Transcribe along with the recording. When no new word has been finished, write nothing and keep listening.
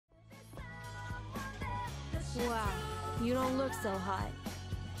Wow, you don't look so hot.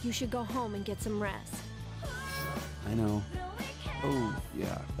 You should go home and get some rest. I know. Oh,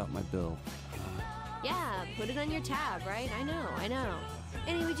 yeah, about my bill. Yeah, put it on your tab, right? I know.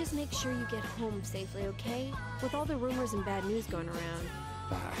 Anyway, just make sure you get home safely, okay? With all the rumors and bad news going around.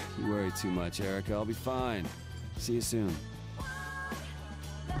 You worry too much, Erica. I'll be fine. See you soon.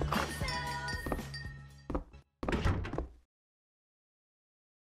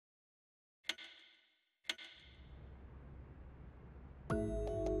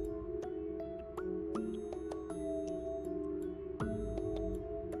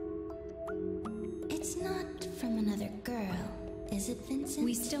 It's not from another girl, is it, Vincent?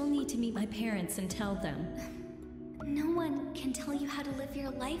 We still need to meet my parents and tell them. No one can tell you how to live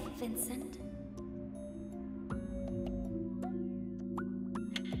your life, Vincent.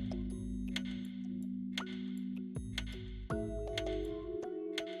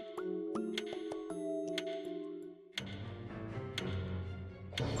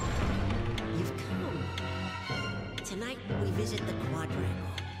 You've come. Tonight we visit the Quadrangle.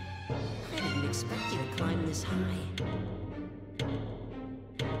 I didn't expect you to climb this high.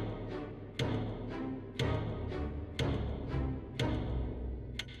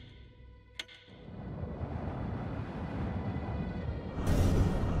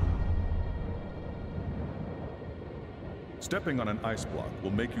 Stepping on an ice block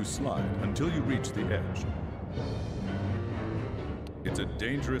will make you slide until you reach the edge. It's a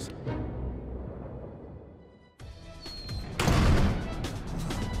dangerous...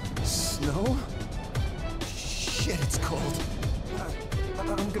 Snow? Shit, it's cold.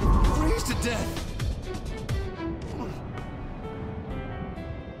 I'm gonna freeze to death.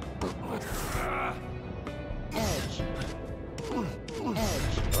 Edge. All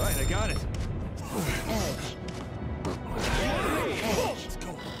right, I got it. Edge. Let's go.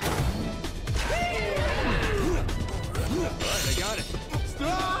 All right, I got it.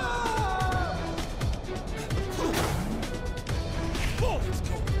 Stop! Let's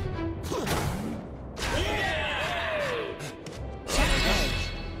go.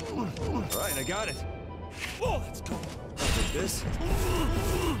 All right, I got it. Let's go. I'll take this. Edge.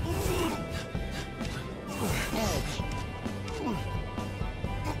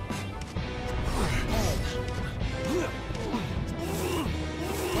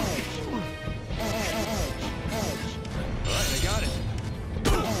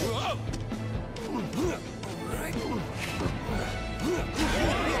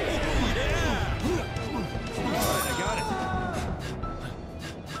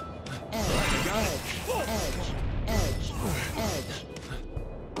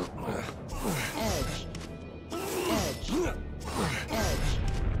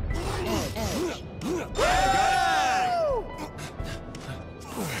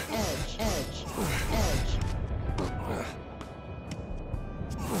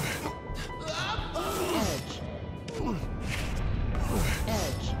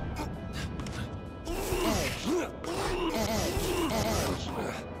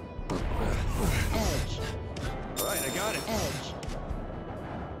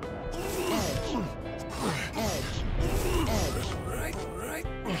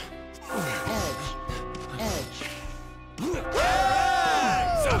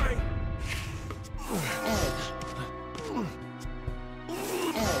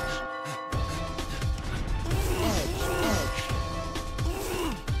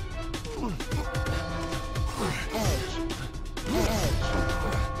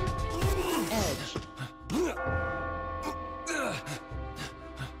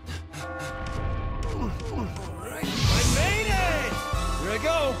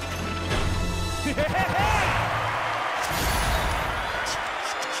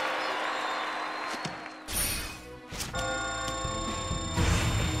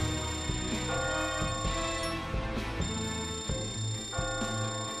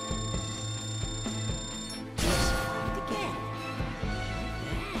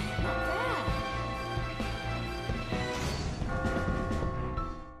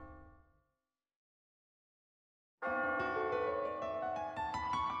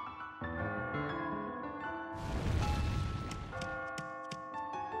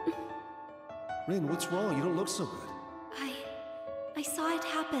 Rin, what's wrong? You don't look so good. I saw it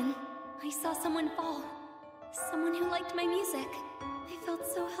happen. I saw someone fall. Someone who liked my music. I felt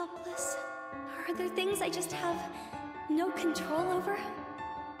so helpless. Are there things I just have no control over?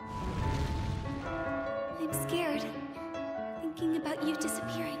 I'm scared. Thinking about you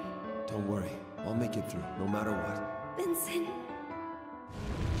disappearing. Don't worry. I'll make it through, no matter what. Vincent.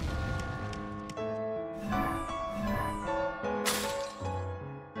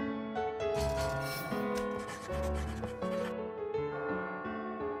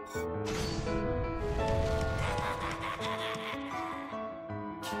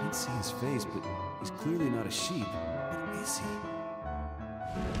 can't see his face, but he's clearly not a sheep. What is he?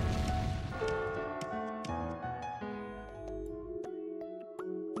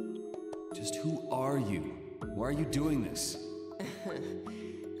 Just who are you? Why are you doing this?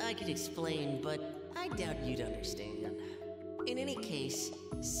 I could explain, but I doubt you'd understand. In any case,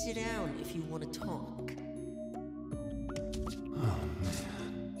 sit down if you want to talk. Oh,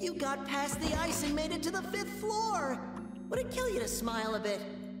 man. You got past the ice and made it to the 5th floor! Would it kill you to smile a bit?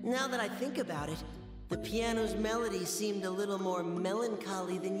 Now that I think about it, the piano's melody seemed a little more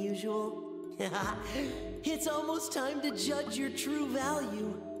melancholy than usual. It's almost time to judge your true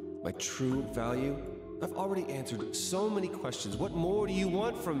value. My true value? I've already answered so many questions. What more do you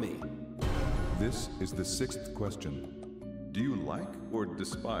want from me? This is the 6th question. Do you like or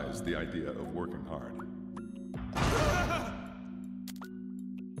despise the idea of working hard?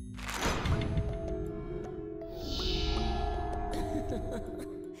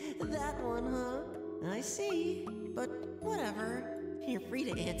 That one, huh? I see. But whatever. You're free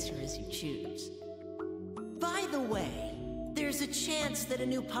to answer as you choose. By the way, there's a chance that a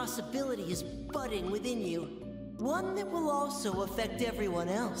new possibility is budding within you. One that will also affect everyone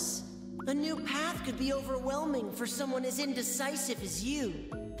else. A new path could be overwhelming for someone as indecisive as you.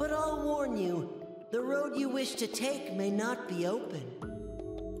 But I'll warn you, the road you wish to take may not be open.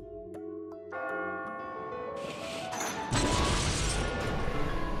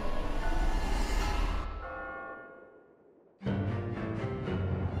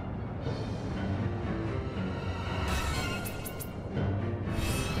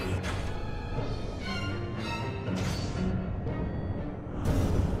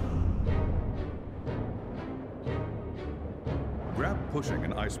 Pushing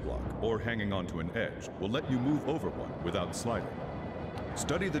an ice block or hanging onto an edge will let you move over one without sliding.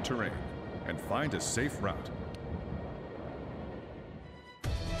 Study the terrain and find a safe route.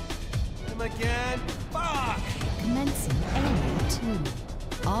 Him again? Fuck! Commencing area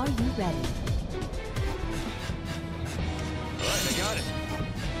 2. Are you ready? Alright, I got it.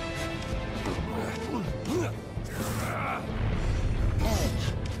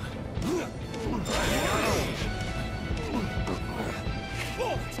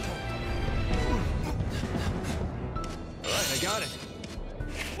 Got it.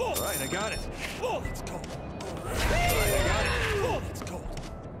 All right, I got it. Oh, it's cold. All right, I got it. Oh, it's cold.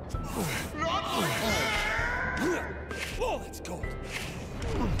 Oh, it's cold.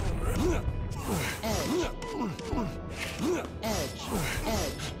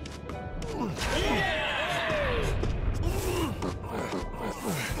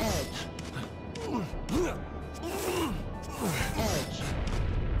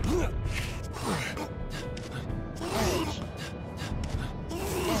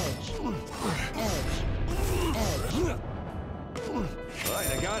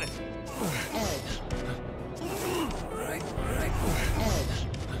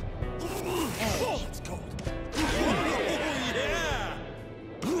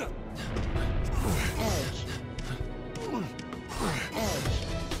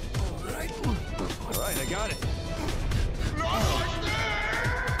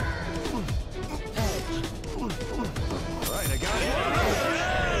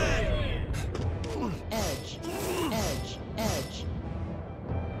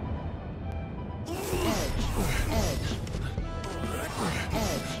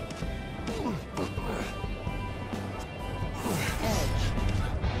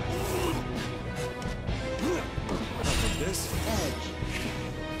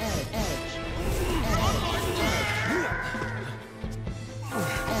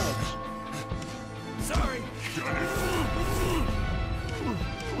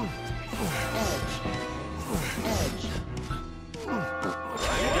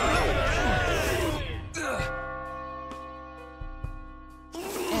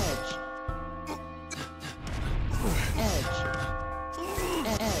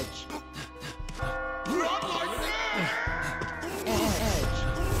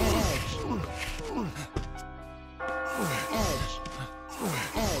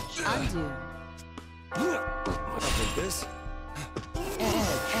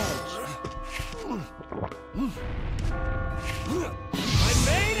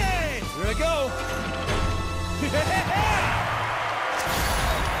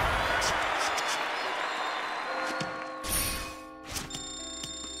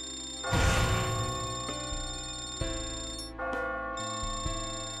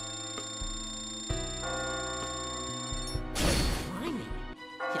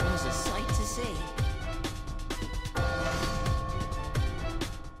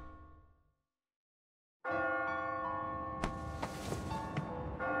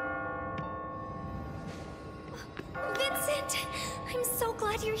 so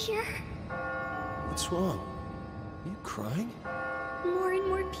glad you're here. What's wrong? Are you crying? More and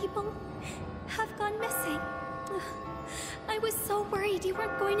more people have gone missing. I was so worried you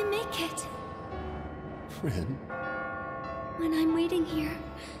weren't going to make it. Rin? When I'm waiting here,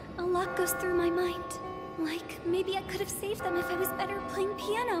 a lot goes through my mind. Like, maybe I could have saved them if I was better playing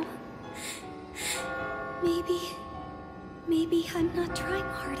piano. Maybe I'm not trying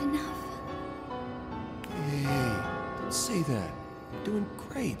hard enough. Hey, don't say that. You're doing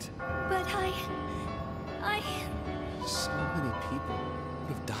great. But I... So many people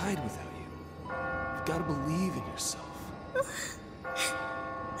would have died without you. You've got to believe in yourself.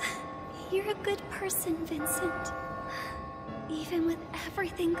 You're a good person, Vincent. Even with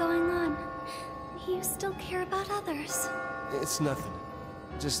everything going on, you still care about others. It's nothing.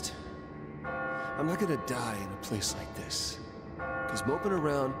 Just... I'm not gonna die in a place like this. Because moping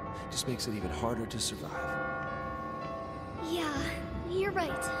around just makes it even harder to survive. Yeah, you're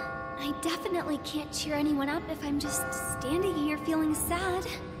right. I definitely can't cheer anyone up if I'm just standing here feeling sad.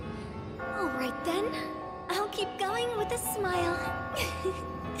 Alright then. I'll keep going with a smile.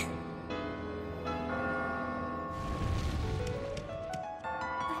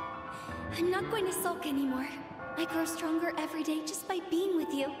 I'm not going to sulk anymore. I grow stronger every day just by being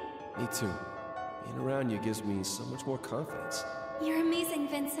with you. Me too. Being around you gives me so much more confidence. You're amazing,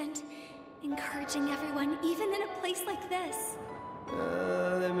 Vincent. Encouraging everyone, even in a place like this.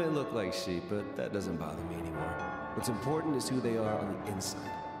 They may look like sheep, but that doesn't bother me anymore. What's important is who they are on the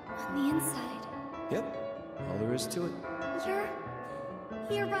inside. On the inside? Yep. All there is to it.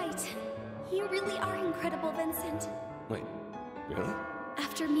 You're right. You really are incredible, Vincent. Wait, really?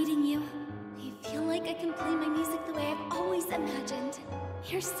 After meeting you, I feel like I can play my music the way I've always imagined.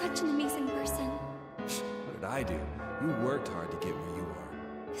 You're such an amazing person. What did I do? You worked hard to get where you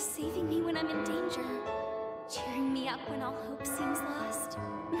are. Saving me when I'm in danger. Cheering me up when all hope seems lost.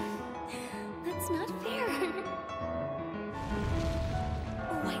 That's not fair.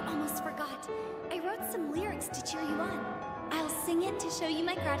 Oh, I almost forgot. I wrote some lyrics to cheer you on. I'll sing it to show you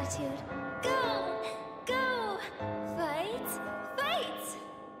my gratitude. Go! Go! Fight! Fight!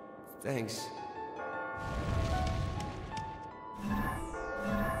 Thanks.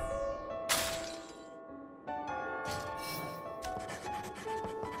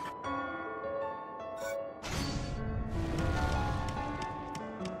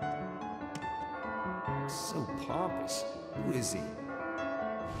 So pompous. Who is he?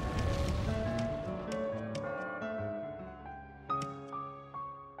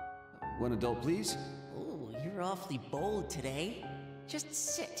 One adult, please. Oh, you're awfully bold today. Just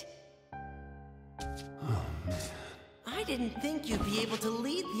sit. Oh, man. I didn't think you'd be able to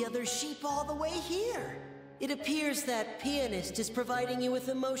lead the other sheep all the way here. It appears that pianist is providing you with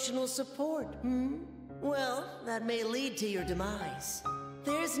emotional support, Well, that may lead to your demise.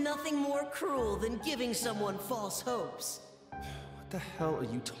 There's nothing more cruel than giving someone false hopes. What the hell are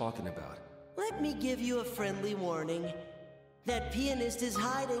you talking about? Let me give you a friendly warning. That pianist is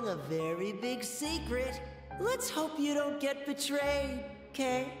hiding a very big secret. Let's hope you don't get betrayed,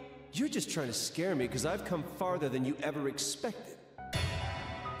 okay? You're just trying to scare me because I've come farther than you ever expected.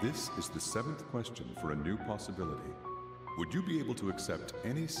 This is the 7th question for a new possibility. Would you be able to accept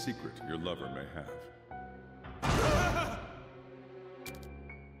any secret your lover may have?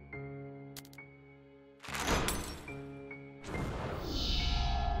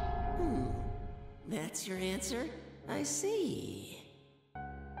 That's your answer? I see.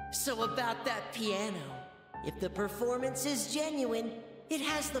 So about that piano. If the performance is genuine, it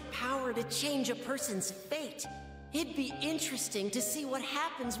has the power to change a person's fate. It'd be interesting to see what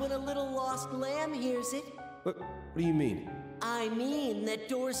happens when a little lost lamb hears it. What do you mean? I mean that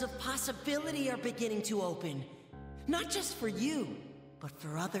doors of possibility are beginning to open. Not just for you, but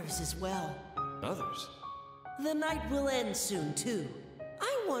for others as well. Others? The night will end soon, too.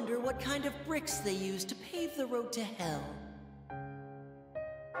 I wonder what kind of bricks they use to pave the road to hell.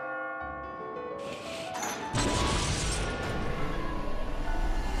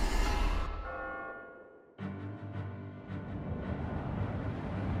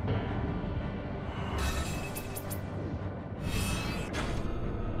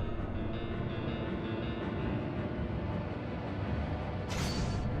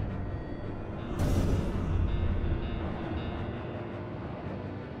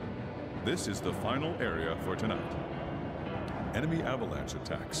 This is the final area for tonight. Enemy avalanche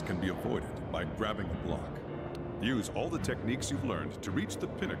attacks can be avoided by grabbing a block. Use all the techniques you've learned to reach the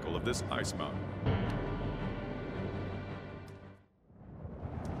pinnacle of this ice mountain.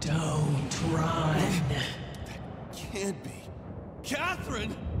 Don't run! That can't be.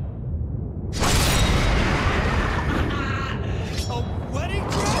 Catherine! Oh,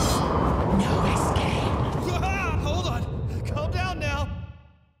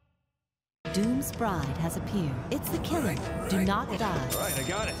 bride has appeared. It's the killer. Do not die. All right, I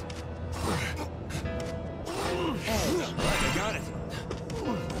got it. Edge. All right, I got it.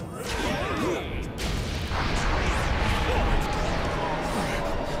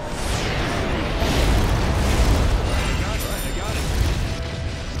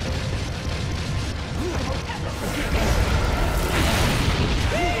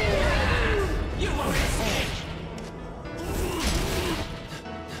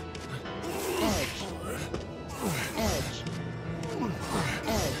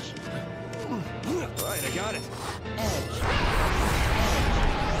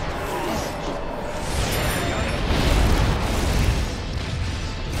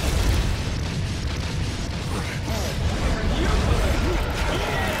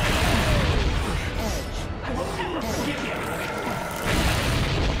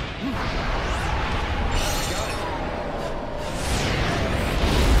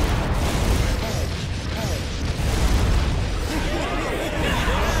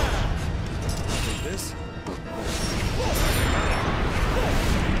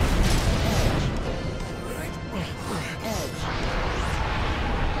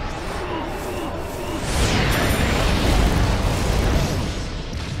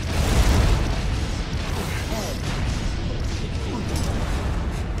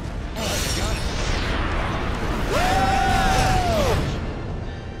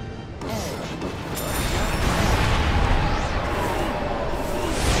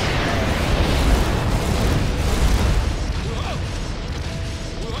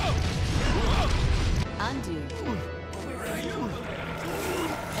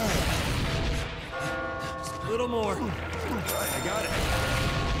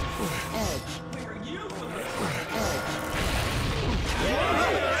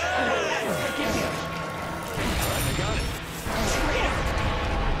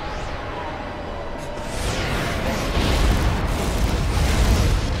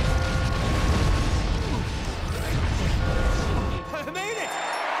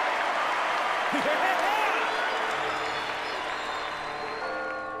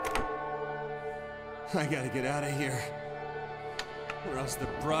 I gotta get out of here, or else the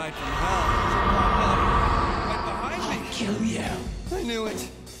bride from hell right behind me. I'll kill you. I knew it.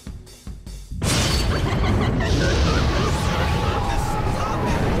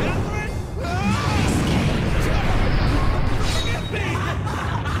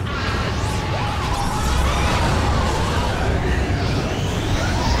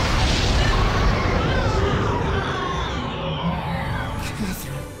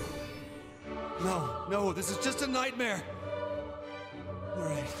 No, this is just a nightmare. All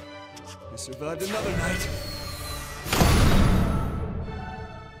right, I survived another night.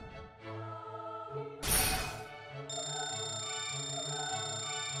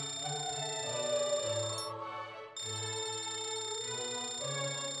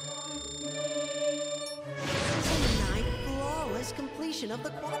 Tonight, flawless completion of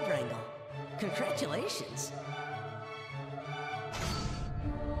the Quadrangle. Congratulations.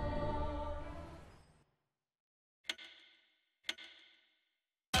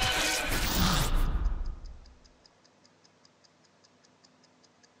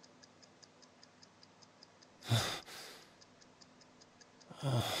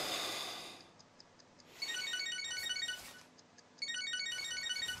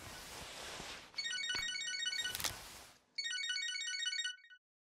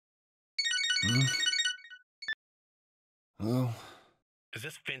 Hello? Is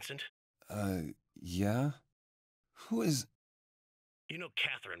this Vincent? Yeah? Who is... You know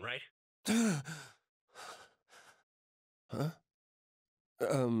Catherine, right? Huh?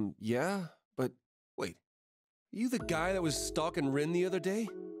 Yeah? But, wait. You the guy that was stalking Rin the other day?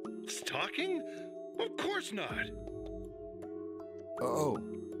 Stalking? Of course not. Oh,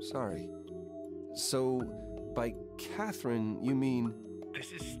 sorry. So, by Catherine, you mean...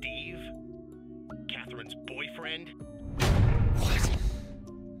 This is Steve? Catherine's boyfriend? What?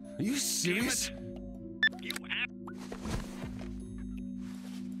 Are you serious? You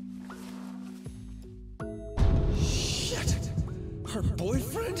Shit! Her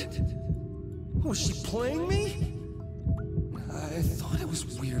boyfriend? Was she playing me? I thought it was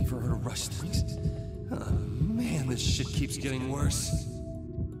weird for her to rush things. Oh, man, this shit keeps getting worse.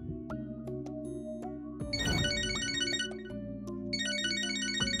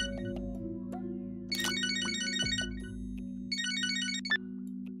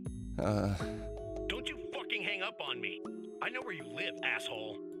 Don't you fucking hang up on me. I know where you live,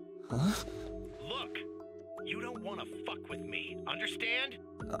 asshole. Huh? Look, you don't want to fuck with me, understand?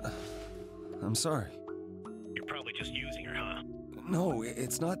 I'm sorry. You're probably just using her, huh? No,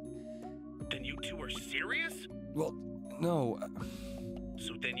 it's not... Then you two are serious? Well, no.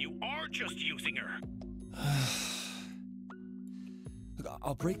 So then you are just using her. Look,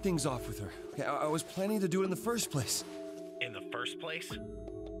 I'll break things off with her. Okay, I was planning to do it in the first place. In the first place?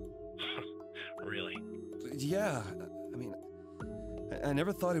 Really? Yeah, I mean, I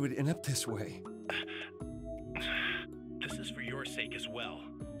never thought it would end up this way. This is for your sake as well.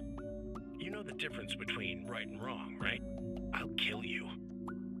 You know the difference between right and wrong, right? I'll kill you.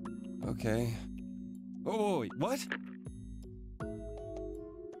 Okay. Oh, wait, what?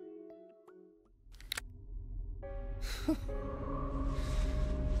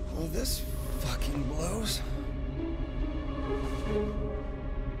 Well, this fucking blows.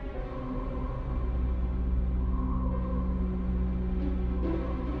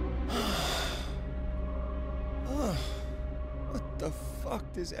 What the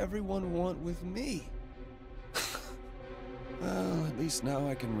fuck does everyone want with me? Well, at least now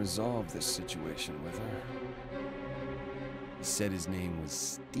I can resolve this situation with her. He said his name was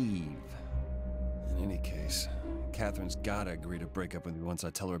Steve. In any case, Catherine's gotta agree to break up with me once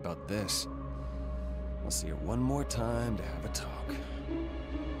I tell her about this. I'll see her one more time to have a talk.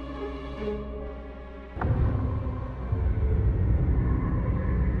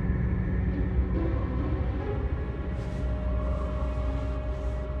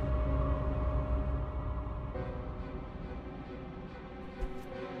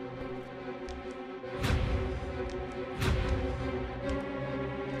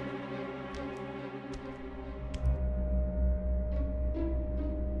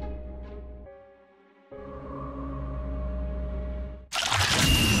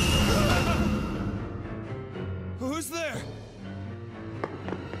 Who's there?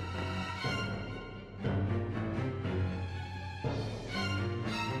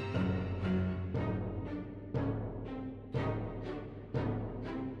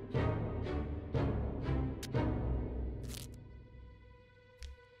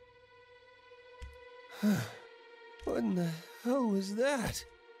 What in the hell was that?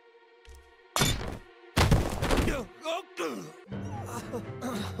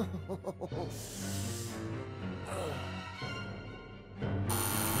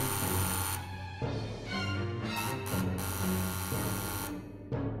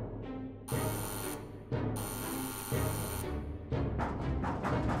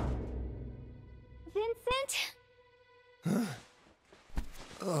 Vincent?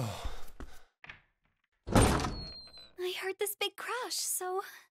 Oh. I heard this big crash, so...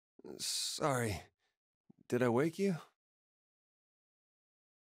 Sorry. Did I wake you?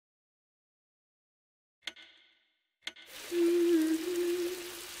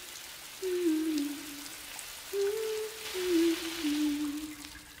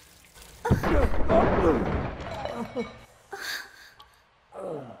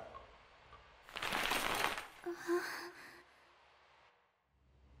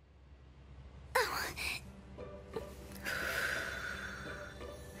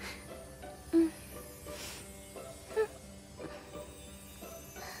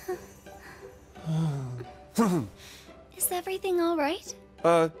 Is everything all right?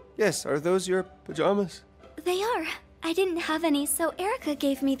 Yes. Are those your pajamas? They are. I didn't have any, so Erica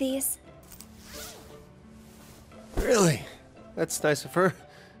gave me these. Really? That's nice of her.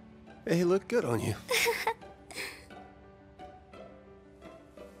 They look good on you.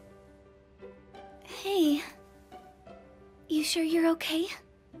 Hey. You sure you're okay?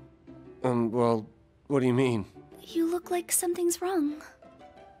 Well, what do you mean? You look like something's wrong.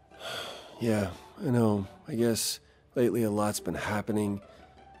 Yeah, I know. I guess lately a lot's been happening.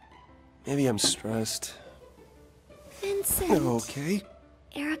 Maybe I'm stressed. Vincent. Okay.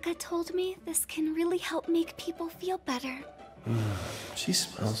 Erica told me this can really help make people feel better. She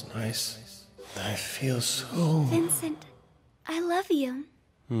smells nice. I feel so... Vincent, I love you.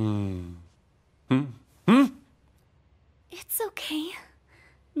 It's okay.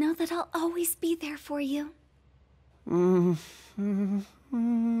 Know that I'll always be there for you.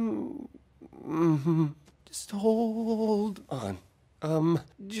 Just hold on.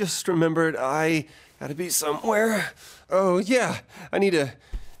 Just remembered I gotta be somewhere. Oh, yeah, I need to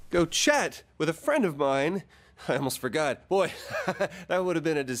go chat with a friend of mine. I almost forgot. Boy, that would have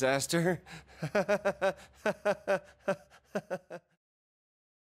been a disaster.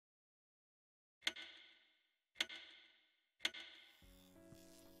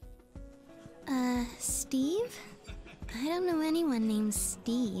 Steve? I don't know anyone named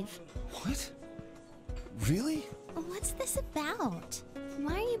Steve. What? Really? What's this about?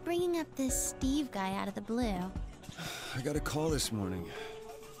 Why are you bringing up this Steve guy out of the blue? I got a call this morning.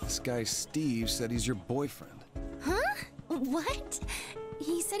 This guy Steve said he's your boyfriend. Huh? What?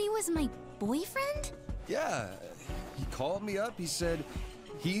 He said he was my boyfriend? Yeah, he called me up, he said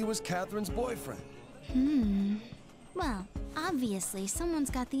he was Catherine's boyfriend. Well, obviously someone's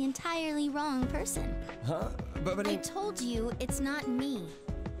got the entirely wrong person. Huh? But I told you it's not me.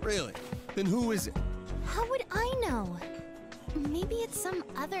 Really? Then who is it? How would I know? Maybe it's some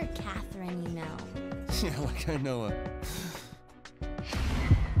other Catherine you know. Yeah, like I know a...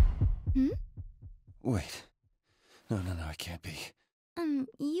 Wait. No, it can't be.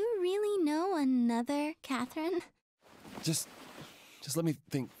 You really know another Catherine? Just let me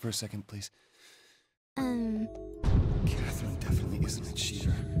think for a second, please. Catherine definitely isn't a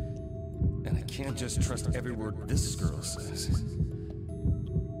cheater. And I can't just trust every word this girl says.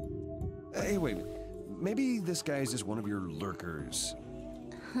 Hey, wait. Maybe this guy is just one of your lurkers.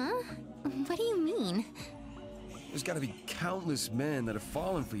 Huh? What do you mean? There's gotta be countless men that have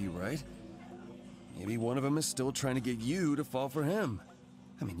fallen for you, right? Maybe one of them is still trying to get you to fall for him.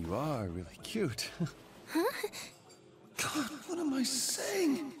 I mean, you are really cute. Huh? God, what am I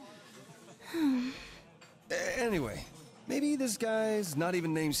saying? Anyway, maybe this guy's not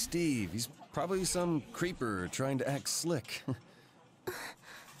even named Steve. He's probably some creeper trying to act slick.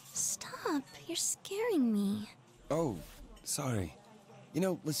 Stop, you're scaring me. Oh, sorry. You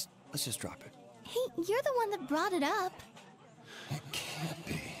know, let's just drop it. Hey, you're the one that brought it up. It can't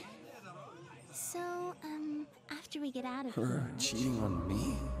be. So, after we get out of Her here... cheating on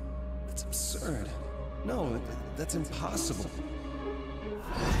me? That's absurd. No, that's impossible.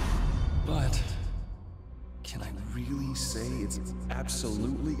 But... can I really say it's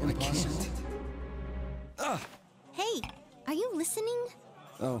absolutely impossible? Ah! Hey, are you listening?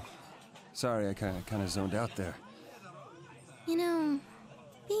 Oh, sorry, I kind of zoned out there. You know,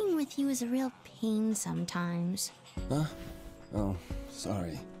 being with you is a real pain sometimes. Huh? Oh,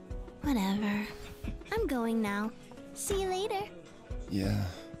 sorry. Whatever. I'm going now. See you later. Yeah.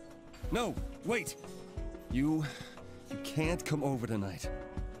 No, wait! You can't come over tonight.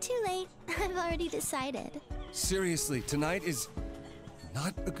 Too late. I've already decided. Seriously, tonight is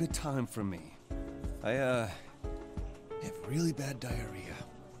not a good time for me. I, have really bad diarrhea.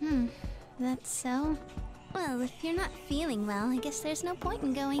 That's so? Well, if you're not feeling well, I guess there's no point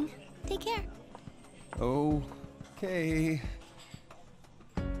in going. Take care. Okay.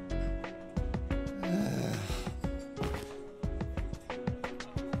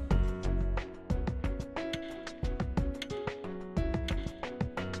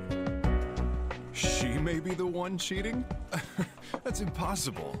 She may be the one cheating? That's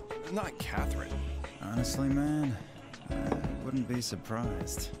impossible. Not Catherine. Honestly, man, I wouldn't be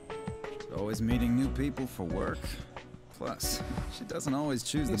surprised. She's always meeting new people for work. Plus, she doesn't always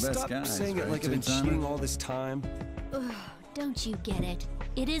choose the best guys. Stop saying it right, like I've been two-timer? cheating all this time. Ugh, don't you get it?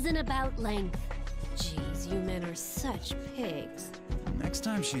 It isn't about length. Jeez, you men are such pigs. Next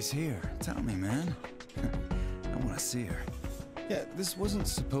time she's here, tell me, man. I want to see her. Yeah, this wasn't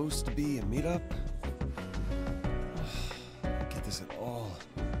supposed to be a meetup. I don't get this at all.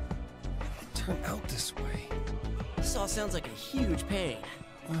 It turned out this way. This all sounds like a huge pain.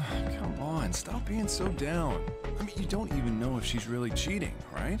 Come on, stop being so down. I mean, you don't even know if she's really cheating,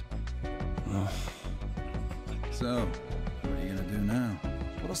 right? So, what are you gonna do now?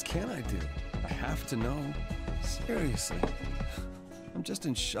 What else can I do? I have to know. Seriously. I'm just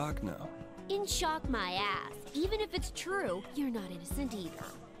in shock now. In shock my ass. Even if it's true, you're not innocent either.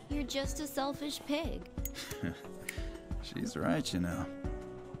 You're just a selfish pig. She's right, you know.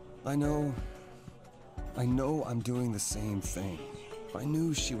 I know I'm doing the same thing. If I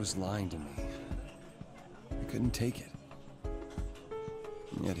knew she was lying to me, I couldn't take it.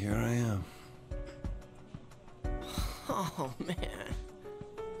 And yet here I am. Oh, man.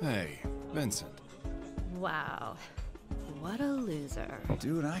 Hey, Vincent. Wow. What a loser.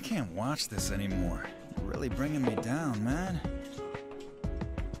 Dude, I can't watch this anymore. You're really bringing me down, man.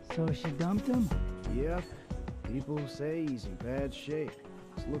 So she dumped him? Yep. People say he's in bad shape.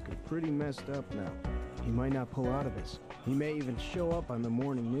 He's looking pretty messed up now. He might not pull out of this. He may even show up on the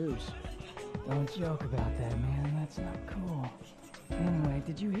morning news. Don't joke about that, man. That's not cool. Anyway,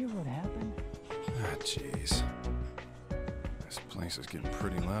 did you hear what happened? Ah, jeez. This place is getting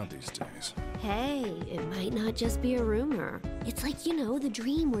pretty loud these days. Hey, it might not just be a rumor. It's like, you know, the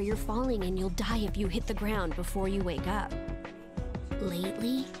dream where you're falling and you'll die if you hit the ground before you wake up.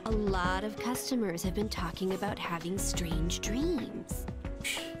 Lately, a lot of customers have been talking about having strange dreams.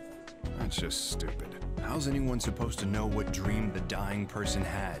 That's just stupid. How's anyone supposed to know what dream the dying person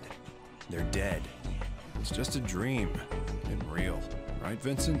had? They're dead. It's just a dream. And real. Right,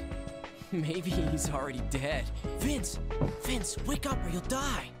 Vincent? Maybe he's already dead. Vince, wake up or you'll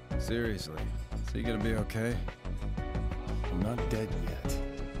die. Seriously, is he gonna be okay? I'm not dead yet.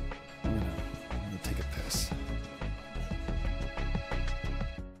 I'm gonna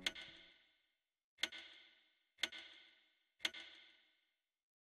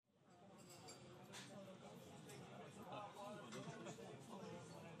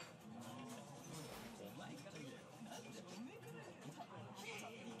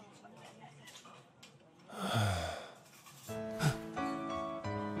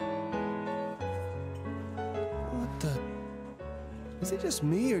the... Is it just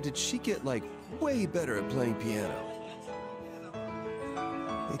me, or did she get, like, way better at playing piano?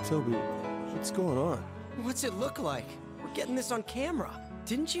 Hey, Toby, what's going on? What's it look like? We're getting this on camera.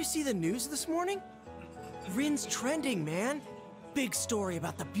 Didn't you see the news this morning? Rin's trending, man. Big story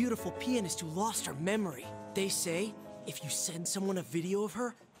about the beautiful pianist who lost her memory. They say, if you send someone a video of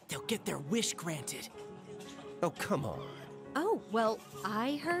her, they'll get their wish granted. Oh, come on. Oh, well,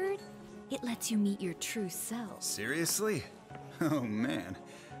 I heard it lets you meet your true self. Seriously? Oh, man.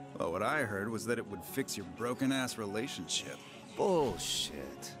 Well, what I heard was that it would fix your broken-ass relationship.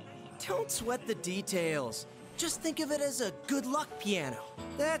 Bullshit. Don't sweat the details. Just think of it as a good luck piano.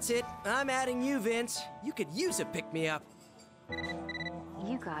 That's it. I'm adding you, Vince. You could use a pick-me-up.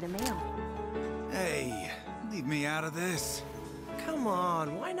 You got a mail. Hey, leave me out of this. Come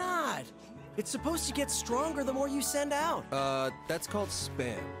on, why not? It's supposed to get stronger the more you send out. That's called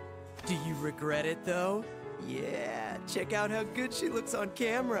spam. Do you regret it, though? Yeah, check out how good she looks on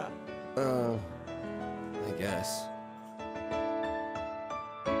camera. I guess.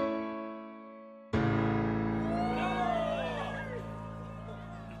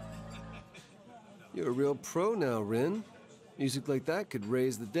 You're a real pro now, Rin. Music like that could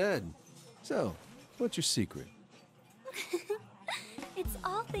raise the dead. So, what's your secret? It's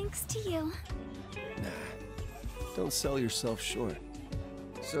all thanks to you. Nah, don't sell yourself short.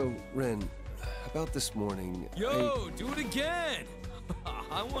 So, Ren, about this morning, Yo, do it again!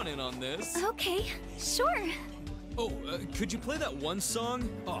 I want in on this. Okay, sure. Oh, could you play that one song?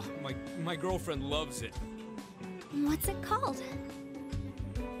 Oh, my girlfriend loves it. What's it called?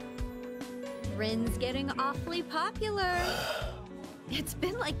 Rin's getting awfully popular. It's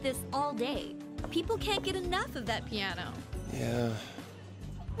been like this all day. People can't get enough of that piano. Yeah.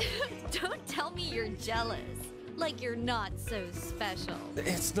 Don't tell me you're jealous. Like you're not so special.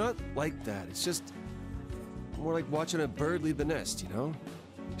 It's not like that. It's just more like watching a bird leave the nest, you know?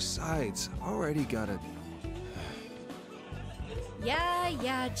 Besides, I already got a...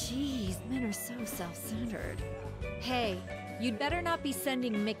 Yeah, geez. Men are so self-centered. Hey, you'd better not be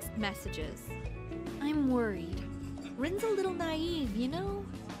sending mixed messages. I'm worried. Rin's a little naive, you know?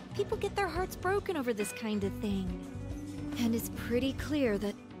 People get their hearts broken over this kind of thing. And it's pretty clear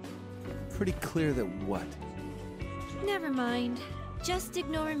that... Pretty clear that what? Never mind. Just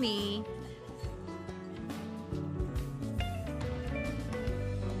ignore me.